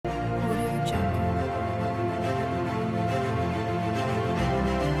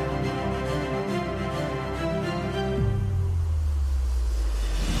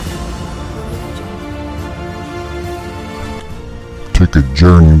take a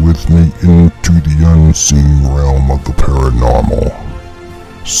journey with me into the unseen realm of the paranormal.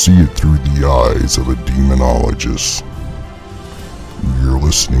 See it through the eyes of a demonologist. You're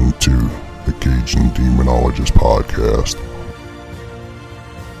listening to the Cajun Demonologist Podcast.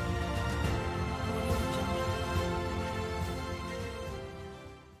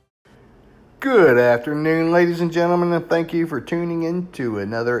 Good afternoon, ladies and gentlemen, and thank you for tuning in to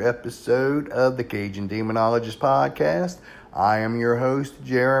another episode of the Cajun Demonologist Podcast. I am your host,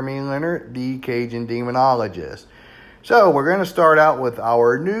 Jeremy Leonard, the Cajun Demonologist. So, we're going to start out with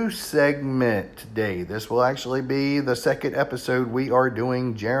our new segment today. This will actually be the second episode we are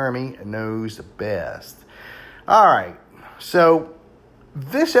doing, Jeremy Knows Best. Alright, so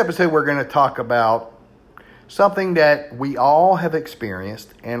this episode we're going to talk about something that we all have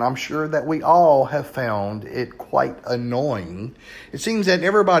experienced, and I'm sure that we all have found it quite annoying. It seems that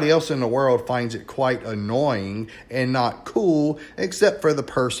everybody else in the world finds it quite annoying and not cool, except for the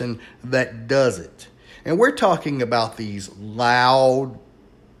person that does it. And we're talking about these loud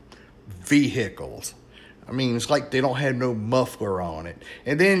vehicles. I mean, it's like they don't have no muffler on it.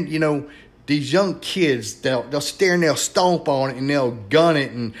 And then, these young kids, they'll stare and they'll stomp on it and they'll gun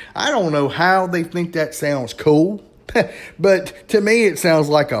it. And I don't know how they think that sounds cool. But to me, it sounds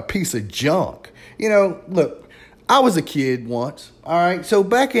like a piece of junk. Look, I was a kid once. All right. So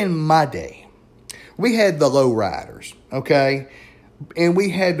back in my day, we had the lowriders. Okay. And we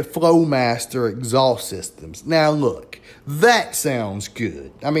had the Flowmaster exhaust systems. Now, look, that sounds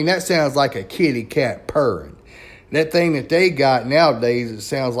good. I mean, that sounds like a kitty cat purring. That thing that they got nowadays, it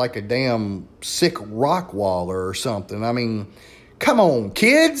sounds like a damn sick rockwaller or something. I mean, come on,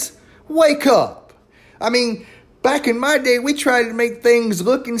 kids, wake up. I mean, back in my day, we tried to make things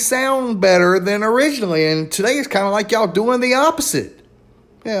look and sound better than originally, and today it's kind of like y'all doing the opposite.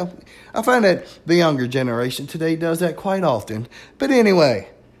 Yeah, I find that the younger generation today does that quite often. But anyway,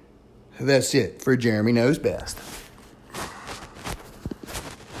 that's it for Jeremy Knows Best.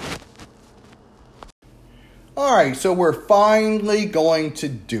 Alright, so we're finally going to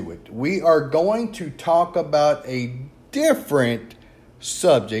do it. We are going to talk about a different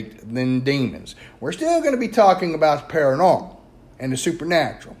subject than demons. We're still going to be talking about the paranormal and the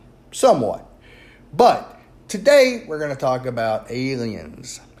supernatural, somewhat. But today we're going to talk about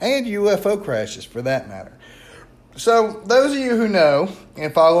aliens and UFO crashes for that matter. So those of you who know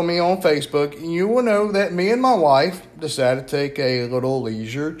and follow me on Facebook, you will know that me and my wife decided to take a little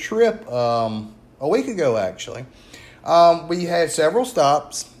leisure trip a week ago, actually. We had several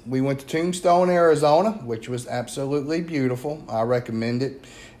stops. We went to Tombstone, Arizona, which was absolutely beautiful. I recommend it.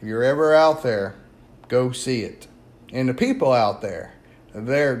 If you're ever out there, go see it. And the people out there,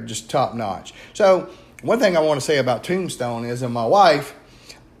 they're just top notch. So one thing I want to say about Tombstone is that my wife,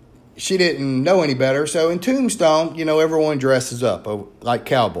 she didn't know any better. So in Tombstone, everyone dresses up like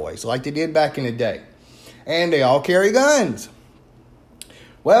cowboys, like they did back in the day. And they all carry guns.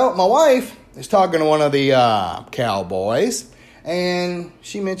 Well, my wife is talking to one of the cowboys, and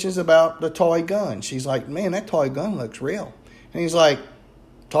she mentions about the toy gun. She's like, man, that toy gun looks real. And he's like,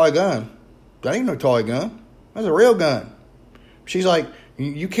 toy gun? That ain't no toy gun. That's a real gun. She's like,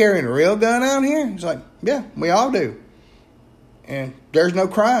 you carrying a real gun out here? He's like, yeah, we all do. And there's no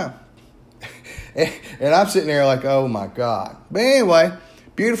crime. And I'm sitting there like, oh my God. But anyway,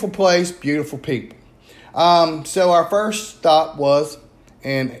 beautiful place, beautiful people. So our first stop was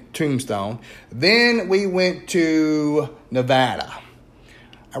in Tombstone. Then we went to Nevada,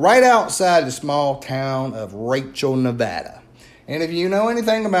 right outside the small town of Rachel, Nevada. And if you know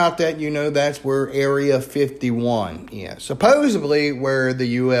anything about that, you know that's where Area 51 is. Supposedly where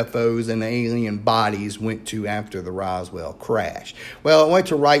the UFOs and alien bodies went to after the Roswell crash. Well, it went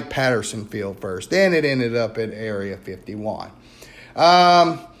to Wright-Patterson Field first. Then it ended up at Area 51.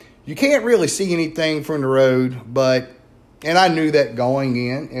 You can't really see anything from the road, and I knew that going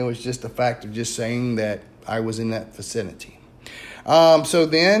in. It was just a fact of just saying that I was in that vicinity. So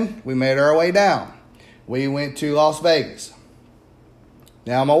then we made our way down. We went to Las Vegas.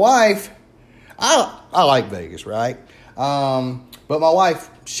 Now my wife, I like Vegas, right? But my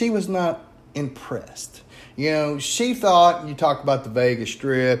wife, she was not impressed. She thought you talk about the Vegas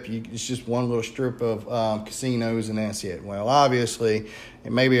Strip, it's just one little strip of casinos and that's it. Well, obviously,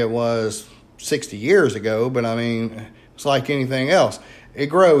 maybe it was 60 years ago, but I mean, it's like anything else. It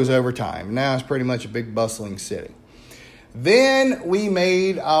grows over time. Now it's pretty much a big bustling city. Then we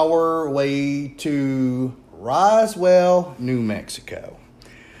made our way to Roswell, New Mexico,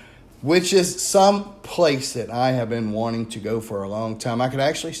 which is some place that I have been wanting to go for a long time. I could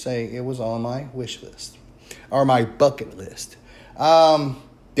actually say it was on my wish list or my bucket list.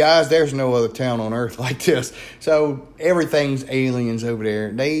 Guys, there's no other town on earth like this. So everything's aliens over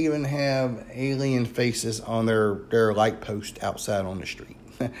there. They even have alien faces on their light post outside on the street.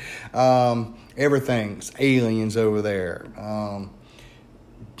 Everything's aliens over there.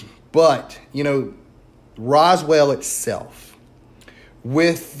 But, Roswell itself,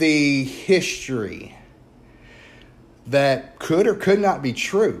 with the history that could or could not be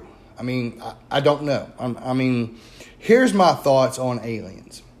true. I mean, I don't know. Here's my thoughts on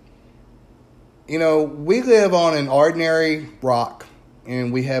aliens. We live on an ordinary rock,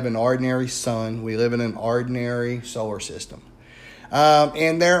 and we have an ordinary sun. We live in an ordinary solar system.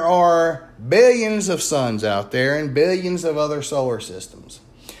 And there are billions of suns out there and billions of other solar systems.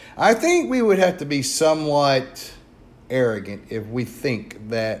 I think we would have to be somewhat arrogant if we think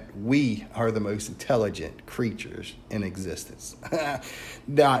that we are the most intelligent creatures in existence.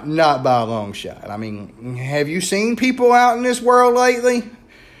 Not by a long shot. I mean, have you seen people out in this world lately?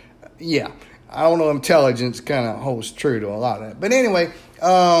 Yeah. I don't know, intelligence kind of holds true to a lot of that. But anyway,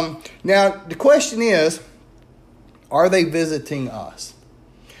 now the question is, are they visiting us?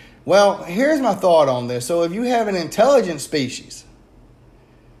 Well, here's my thought on this. So if you have an intelligent species,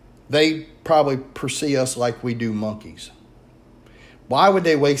 they probably perceive us like we do monkeys. Why would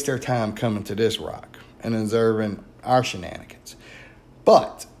they waste their time coming to this rock and observing our shenanigans?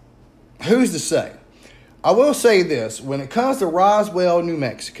 But who's to say? I will say this. When it comes to Roswell, New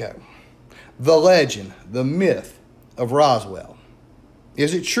Mexico, the legend, the myth of Roswell,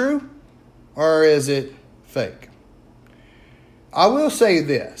 is it true or is it fake? I will say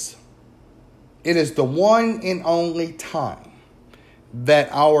this. It is the one and only time that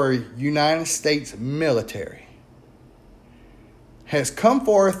our United States military has come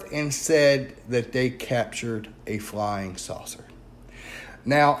forth and said that they captured a flying saucer.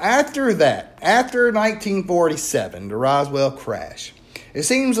 Now, after 1947, the Roswell crash, it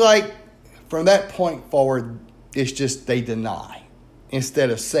seems like from that point forward, it's just they deny instead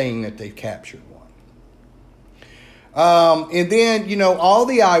of saying that they captured one. And then, all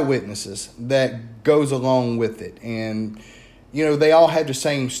the eyewitnesses that goes along with it. And, they all had the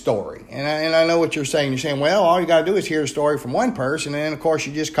same story. And I know what you're saying. You're saying, well, all you got to do is hear a story from one person. And, of course,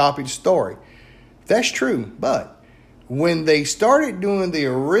 you just copy the story. That's true. But when they started doing the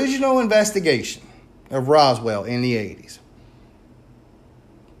original investigation of Roswell in the 80s,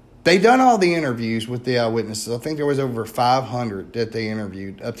 they done all the interviews with the eyewitnesses. I think there was over 500 that they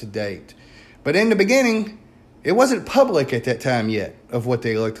interviewed up to date. But in the beginning, it wasn't public at that time yet of what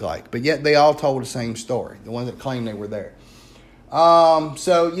they looked like. But yet they all told the same story, the ones that claimed they were there.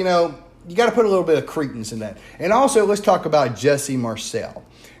 So, you got to put a little bit of credence in that. And also, let's talk about Jesse Marcel.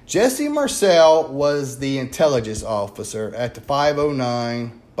 Jesse Marcel was the intelligence officer at the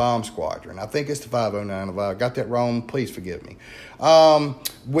 509 Bomb Squadron. I think it's the 509. If I got that wrong, please forgive me.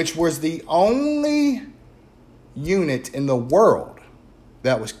 Which was the only unit in the world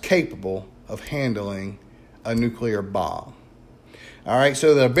that was capable of handling a nuclear bomb. All right,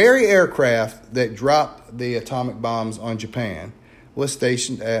 so the very aircraft that dropped the atomic bombs on Japan was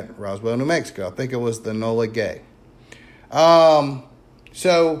stationed at Roswell, New Mexico. I think it was the Enola Gay.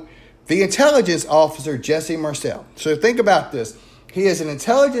 So the intelligence officer, Jesse Marcel. So think about this. He is an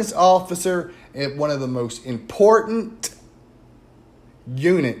intelligence officer at one of the most important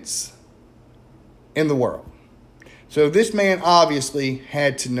units in the world. So this man obviously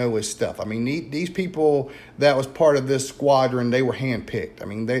had to know his stuff. I mean, these people that was part of this squadron, they were handpicked. I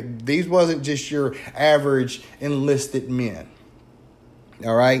mean, these wasn't just your average enlisted men.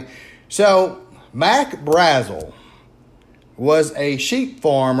 All right. So Mac Brazel was a sheep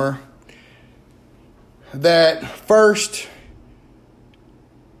farmer that first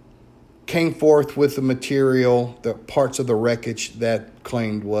came forth with the material, the parts of the wreckage that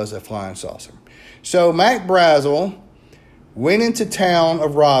claimed was a flying saucer. So Mac Brazel went into town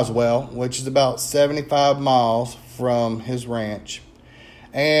of Roswell, which is about 75 miles from his ranch,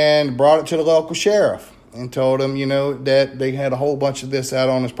 and brought it to the local sheriff and told him, that they had a whole bunch of this out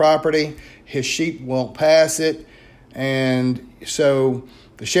on his property. His sheep won't pass it. And so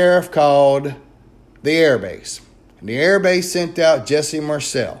the sheriff called the air base. And the air base sent out Jesse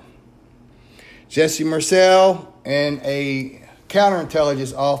Marcel. Jesse Marcel and a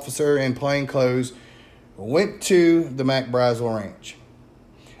counterintelligence officer in plain clothes went to the Mac Brazel Ranch.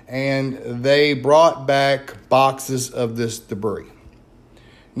 And they brought back boxes of this debris.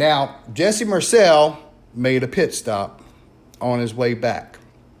 Now, Jesse Marcel made a pit stop on his way back.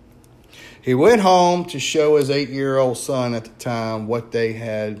 He went home to show his 8-year-old son at the time what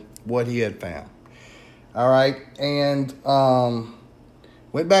he had found. All right, and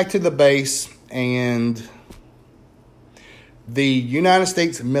went back to the base, and The United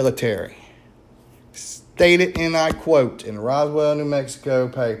States military stated, and I quote, in the Roswell, New Mexico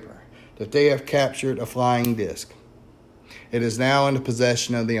paper, that they have captured a flying disc. It is now in the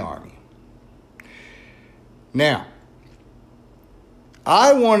possession of the Army. Now,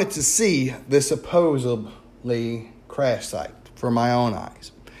 I wanted to see the supposedly crash site for my own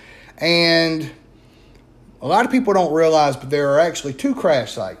eyes. And a lot of people don't realize, but there are actually two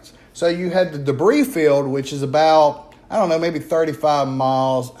crash sites. So you had the debris field, which is about, I don't know, maybe 35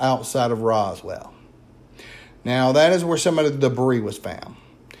 miles outside of Roswell. Now, that is where some of the debris was found.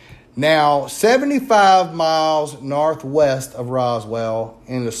 Now, 75 miles northwest of Roswell,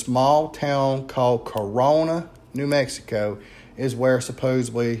 in a small town called Corona, New Mexico, is where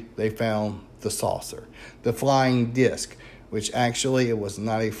supposedly they found the saucer, the flying disc, which actually it was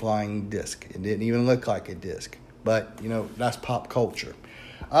not a flying disc. It didn't even look like a disc. But, you know, that's pop culture.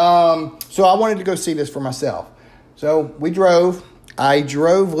 So I wanted to go see this for myself. So we drove. I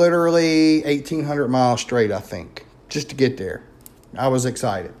drove literally 1,800 miles straight, I think, just to get there. I was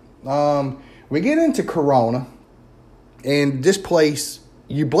excited. We get into Corona, and this place,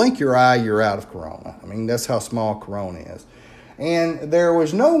 you blink your eye, you're out of Corona. I mean, that's how small Corona is. And there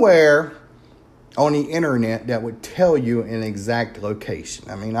was nowhere on the internet that would tell you an exact location.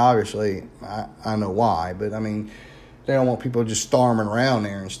 I mean, obviously, I know why, but I mean, they don't want people just storming around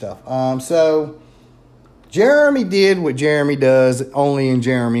there and stuff. So Jeremy did what Jeremy does, only in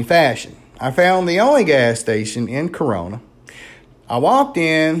Jeremy fashion. I found the only gas station in Corona. I walked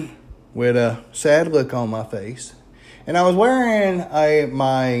in with a sad look on my face, and I was wearing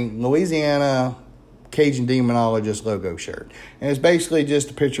my Louisiana Cajun Demonologist logo shirt. And it's basically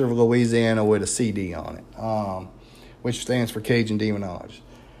just a picture of Louisiana with a CD on it, which stands for Cajun Demonologist.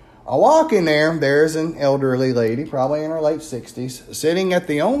 I walk in there, there's an elderly lady, probably in her late 60s, sitting at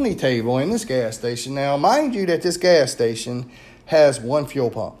the only table in this gas station. Now, mind you that this gas station has one fuel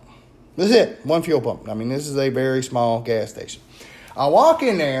pump. This is it, one fuel pump. I mean, this is a very small gas station. I walk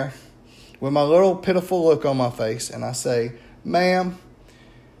in there with my little pitiful look on my face, and I say, "Ma'am,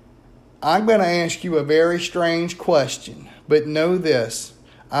 I'm going to ask you a very strange question, but know this,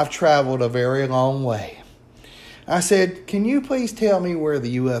 I've traveled a very long way." I said, "Can you please tell me where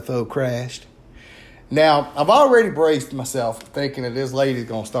the UFO crashed?" Now, I've already braced myself thinking that this lady's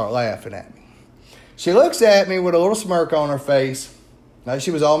going to start laughing at me. She looks at me with a little smirk on her face. Now,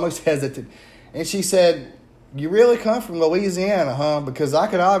 she was almost hesitant. And she said, "You really come from Louisiana, huh? Because I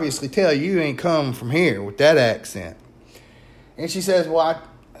could obviously tell you ain't come from here with that accent." And she says, "Well,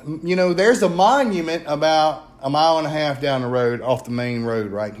 there's a monument about a mile and a half down the road off the main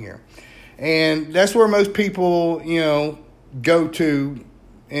road right here. And that's where most people, go to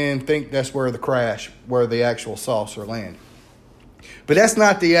and think that's where the actual saucer landed. But that's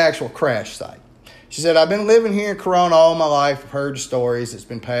not the actual crash site." She said, "I've been living here in Corona all my life. I've heard the stories. It's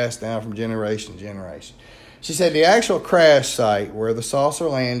been passed down from generation to generation." She said, "The actual crash site where the saucer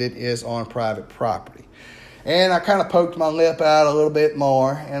landed is on private property." And I kind of poked my lip out a little bit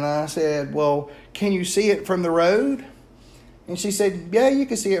more. And I said, "Well, can you see it from the road?" And she said, "Yeah, you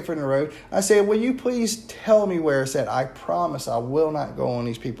can see it from the road." I said, "Will you please tell me where it's at? I promise I will not go on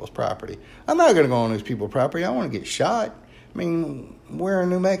these people's property." "I'm not going to go on these people's property. I want to get shot. I mean, we're in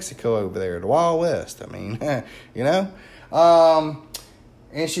New Mexico over there, the Wild West. I mean,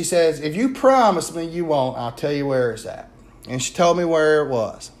 And she says, "If you promise me you won't, I'll tell you where it's at." And she told me where it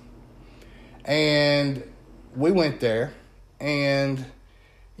was. And we went there. And,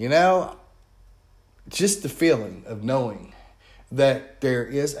 just the feeling of knowing that there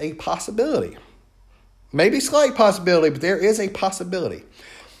is a possibility, maybe slight possibility, but there is a possibility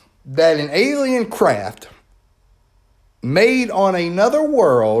that an alien craft made on another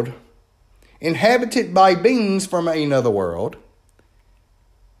world, inhabited by beings from another world,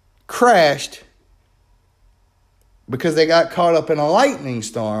 crashed because they got caught up in a lightning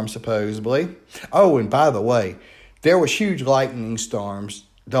storm, supposedly. Oh, and by the way, there was huge lightning storms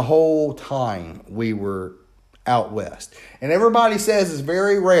the whole time we were out west. And everybody says it's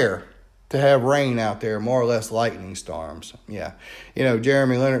very rare to have rain out there, more or less lightning storms. Yeah.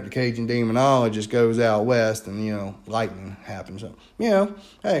 Jeremy Leonard, the Cajun Demonologist, goes out west and, lightning happens. So,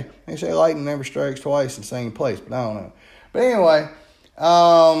 hey, they say lightning never strikes twice in the same place, but I don't know. But anyway,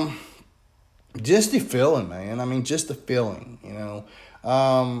 just the feeling, man. I mean, just the feeling,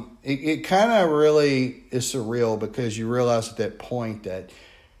 It kind of really is surreal because you realize at that point that,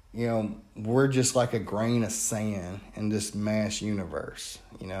 we're just like a grain of sand in this mass universe,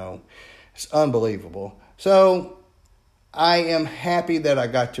 It's unbelievable. So I am happy that I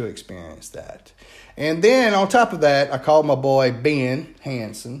got to experience that. And then on top of that, I called my boy Ben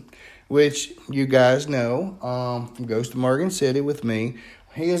Hansen. which you guys know from Ghost of Morgan City with me.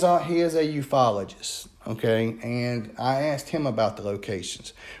 He is a ufologist, okay? And I asked him about the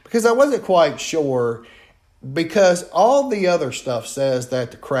locations because I wasn't quite sure, because all the other stuff says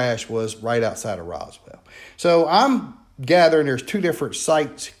that the crash was right outside of Roswell. So I'm gathering there's two different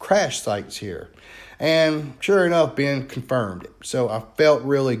crash sites here. And sure enough, Ben confirmed it. So I felt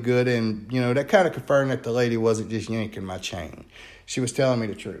really good, and, that kind of confirmed that the lady wasn't just yanking my chain. She was telling me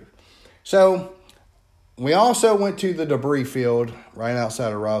the truth. So we also went to the debris field right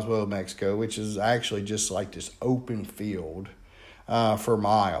outside of Roswell, Mexico, which is actually just like this open field for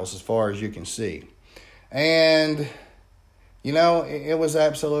miles as far as you can see. And, it was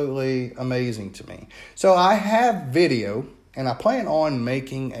absolutely amazing to me. So I have video, and I plan on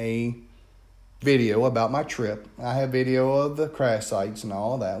making a video about my trip. I have video of the crash sites and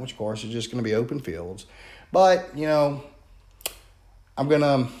all of that, which of course is just going to be open fields. But, I'm going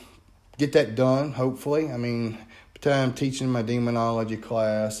to get that done, hopefully. I mean, by the time I'm teaching my demonology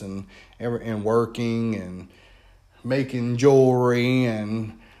class and working and making jewelry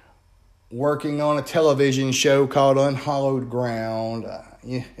and working on a television show called Unhallowed Ground,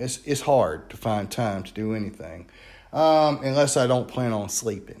 it's hard to find time to do anything. Unless I don't plan on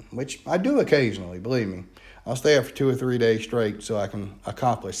sleeping, which I do occasionally, believe me. I'll stay up for 2 or 3 days straight so I can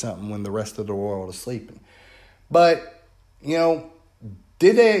accomplish something when the rest of the world is sleeping. But,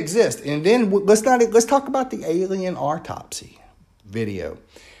 did they exist? And then let's talk about the alien autopsy video.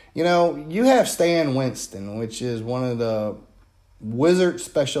 You have Stan Winston, which is one of the wizard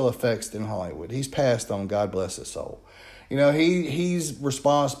special effects in Hollywood. He's passed on, God bless his soul. He's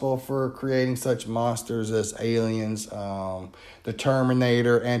responsible for creating such monsters as aliens, the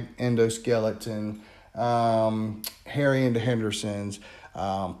Terminator, and Endoskeleton, Harry and the Hendersons,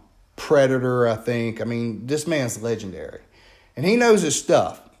 Predator, I think. I mean, this man's legendary. And he knows his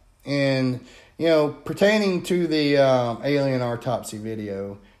stuff. And, pertaining to the alien autopsy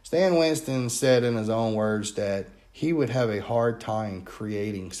video, Stan Winston said in his own words that he would have a hard time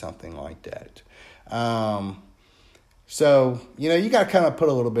creating something like that. So, you got to kind of put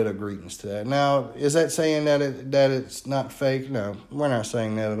a little bit of credence to that. Now, is that saying that it's not fake? No, we're not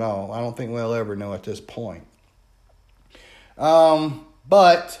saying that at all. I don't think we'll ever know at this point.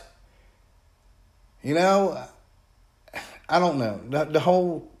 But, I don't know. The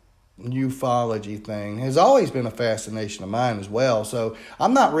whole ufology thing has always been a fascination of mine as well. So,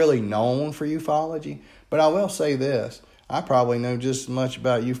 I'm not really known for ufology, but I will say this. I probably know just as much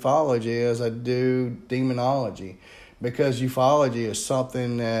about ufology as I do demonology. Because ufology is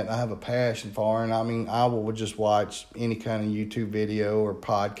something that I have a passion for. And I will just watch any kind of YouTube video or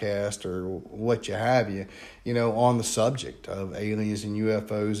podcast or what have you, on the subject of aliens and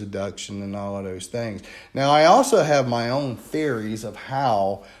UFOs, abduction, and all of those things. Now, I also have my own theories of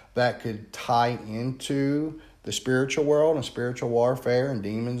how that could tie into the spiritual world and spiritual warfare and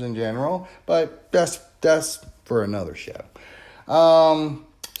demons in general. But that's for another show.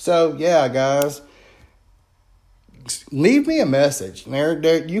 So, yeah, guys. Leave me a message.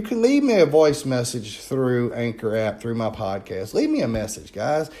 You can leave me a voice message through Anchor app, through my podcast. Leave me a message,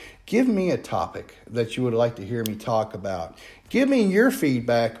 guys. Give me a topic that you would like to hear me talk about. Give me your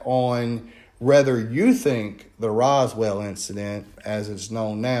feedback on whether you think the Roswell incident, as it's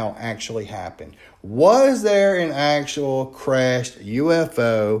known now, actually happened. Was there an actual crashed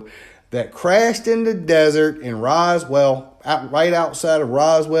UFO that crashed in the desert in Roswell, right outside of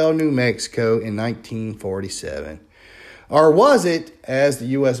Roswell, New Mexico in 1947? Or was it, as the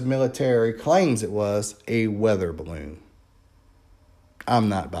U.S. military claims it was, a weather balloon? I'm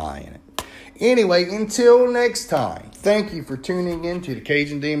not buying it. Anyway, until next time, thank you for tuning in to the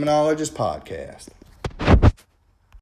Cajun Demonologist Podcast.